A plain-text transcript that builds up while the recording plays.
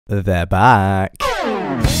They're back.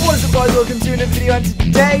 What is up, guys? Welcome to another video, and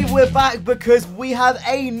today we're back because we have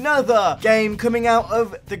another game coming out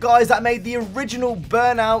of the guys that made the original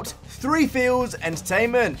Burnout Fields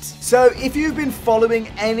Entertainment. So if you've been following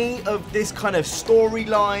any of this kind of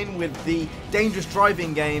storyline with the dangerous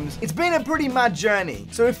driving games, it's been a pretty mad journey.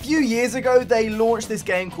 So a few years ago they launched this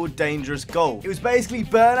game called Dangerous Golf. It was basically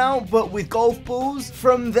Burnout but with golf balls.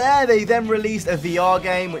 From there they then released a VR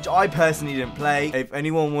game, which I personally didn't play. If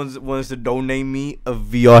anyone wants to donate me a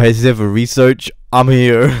VR headset for research, I'm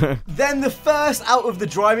here. Then the first out of the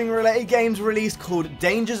driving related games released called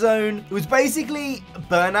Danger Zone. It was basically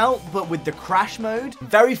Burnout but with the crash mode.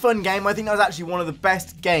 Very fun game. I think that was actually one of the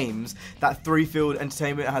best games that Fields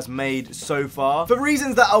Entertainment has made so far, for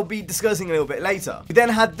reasons that I'll be discussing a little bit later. We then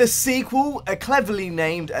had the sequel, cleverly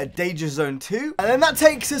named Danger Zone 2, and then that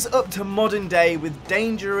takes us up to modern day with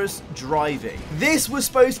Dangerous Driving. This was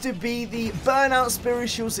supposed to be the Burnout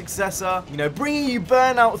spiritual successor, you know, bringing you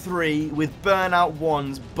Burnout 3 with Burnout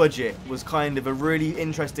 1's budget. Was kind of a really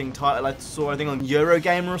interesting title I saw, I think, on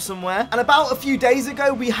Eurogamer or somewhere. And about a few days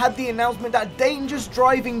ago we had the announcement that Dangerous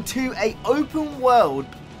Driving 2, a open world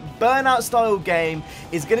Burnout style game,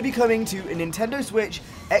 is going to be coming to a Nintendo Switch,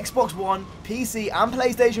 Xbox One, PC and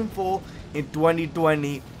PlayStation 4 in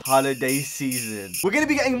 2020 holiday season. We're going to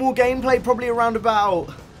be getting more gameplay probably around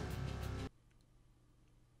about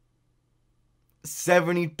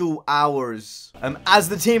 72 hours as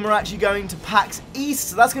the team are actually going to PAX East,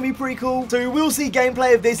 so that's going to be pretty cool. So we will see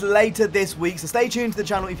gameplay of this later this week, so stay tuned to the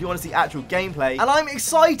channel if you want to see actual gameplay. And I'm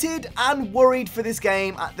excited and worried for this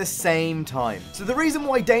game at the same time. So the reason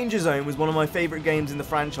why Danger Zone was one of my favorite games in the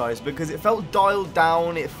franchise, because it felt dialed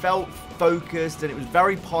down, it felt focused, and it was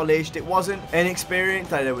very polished. It wasn't an experience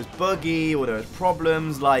that there was buggy or there was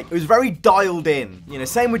problems. Like, it was very dialed in, you know.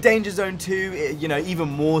 Same with Danger Zone 2, you know, even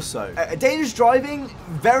more so. Dangerous Driving,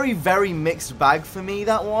 very mixed bag for me.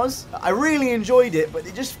 That was, I really enjoyed it, but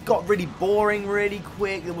it just got really boring really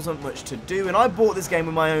quick. There wasn't much to do, and I bought this game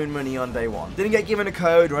with my own money on day one. Didn't get given a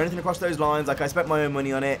code or anything across those lines. Like, I spent my own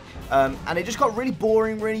money on it, and it just got really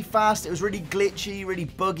boring really fast. It was really glitchy, really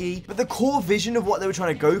buggy, but the core vision of what they were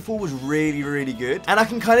trying to go for was really good, and I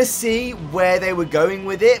can kind of see where they were going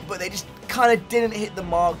with it, but they just kind of didn't hit the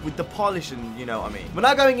mark with the polish, and you know what I mean. We're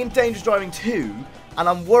now going into Dangerous Driving 2, and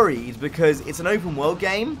I'm worried because it's an open world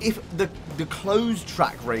game. If the closed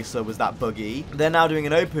track racer was that buggy, they're now doing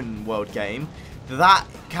an open world game. That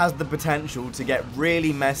has the potential to get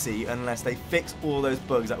really messy unless they fix all those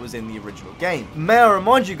bugs that was in the original game. May I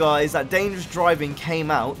remind you guys that Dangerous Driving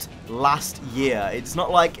came out last year. It's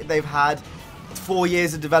not like they've had 4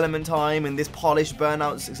 years of development time and this polished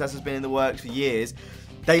Burnout success has been in the works for years.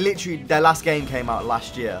 They literally, their last game came out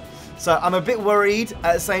last year. So I'm a bit worried,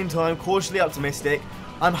 at the same time cautiously optimistic.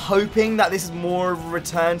 I'm hoping that this is more of a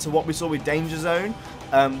return to what we saw with Danger Zone,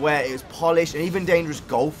 where it was polished, and even Dangerous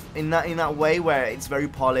Golf in that way, where it's very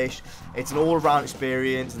polished, it's an all-around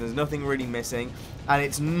experience and there's nothing really missing, and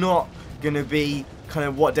it's not going to be kind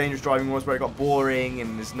of what Dangerous Driving was, where it got boring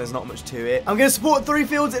and there's not much to it. I'm going to support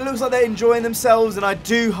Fields. It looks like they're enjoying themselves, and I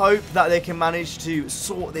do hope that they can manage to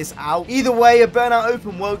sort this out. Either way, a Burnout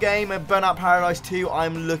open world game, a Burnout Paradise 2,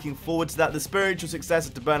 I'm looking forward to that. The spiritual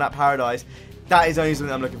successor to Burnout Paradise, that is only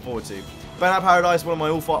something I'm looking forward to. Burnout Paradise, one of my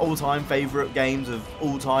all-time favorite games of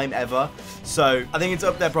all time ever. So I think it's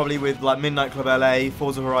up there probably with like Midnight Club LA,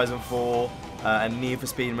 Forza Horizon 4, and Need for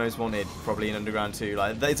Speed Most Wanted, probably in Underground 2.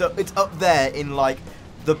 Like, it's up there in like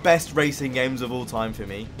the best racing games of all time for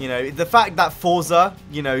me. You know, the fact that Forza,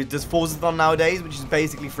 you know, does Forzathon nowadays, which is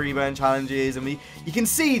basically free burn challenges, and you can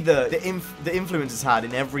see the influence it's had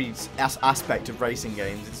in every aspect of racing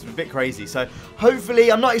games. It's a bit crazy. So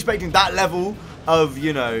hopefully, I'm not expecting that level of,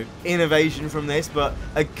 you know, innovation from this, but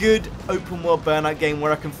a good open world Burnout game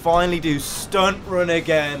where I can finally do stunt run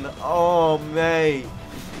again. Oh mate,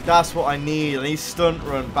 that's what I need. I need stunt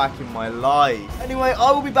run back in my life. Anyway,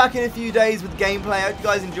 I will be back in a few days with gameplay. I hope you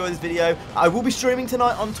guys enjoy this video. I will be streaming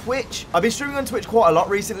tonight on Twitch. I've been streaming on Twitch quite a lot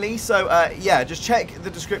recently, so yeah, just check the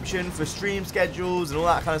description for stream schedules and all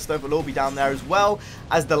that kind of stuff. Will all be down there, as well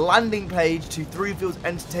as the landing page to Fields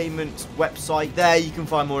Entertainment's website. There you can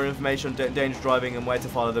find more information on Dangerous Driving and where to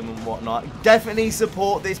follow them and whatnot. Definitely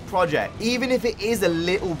support this project, even if it is a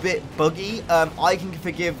little bit buggy. I can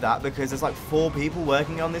forgive that because there's like 4 people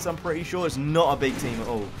working on this. I'm pretty sure it's not a big team at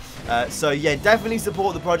all. So yeah, definitely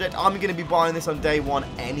support the project. I'm going to be buying this on day one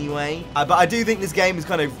anyway. But I do think this game is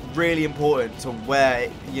kind of really important to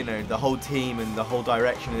where, you know, the whole team and the whole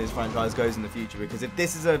direction of this franchise goes in the future. Because if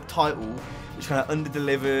this is a title which kind of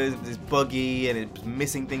under-delivers, it's buggy, and it's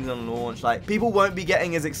missing things on launch. Like, people won't be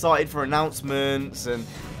getting as excited for announcements, and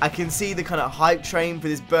I can see the kind of hype train for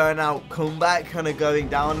this Burnout comeback kind of going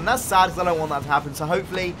down, and that's sad because I don't want that to happen, so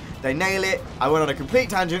hopefully they nail it. I went on a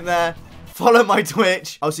complete tangent there. Follow my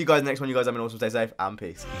Twitch. I'll see you guys in the next one. You guys have an awesome, stay safe, and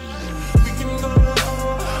peace.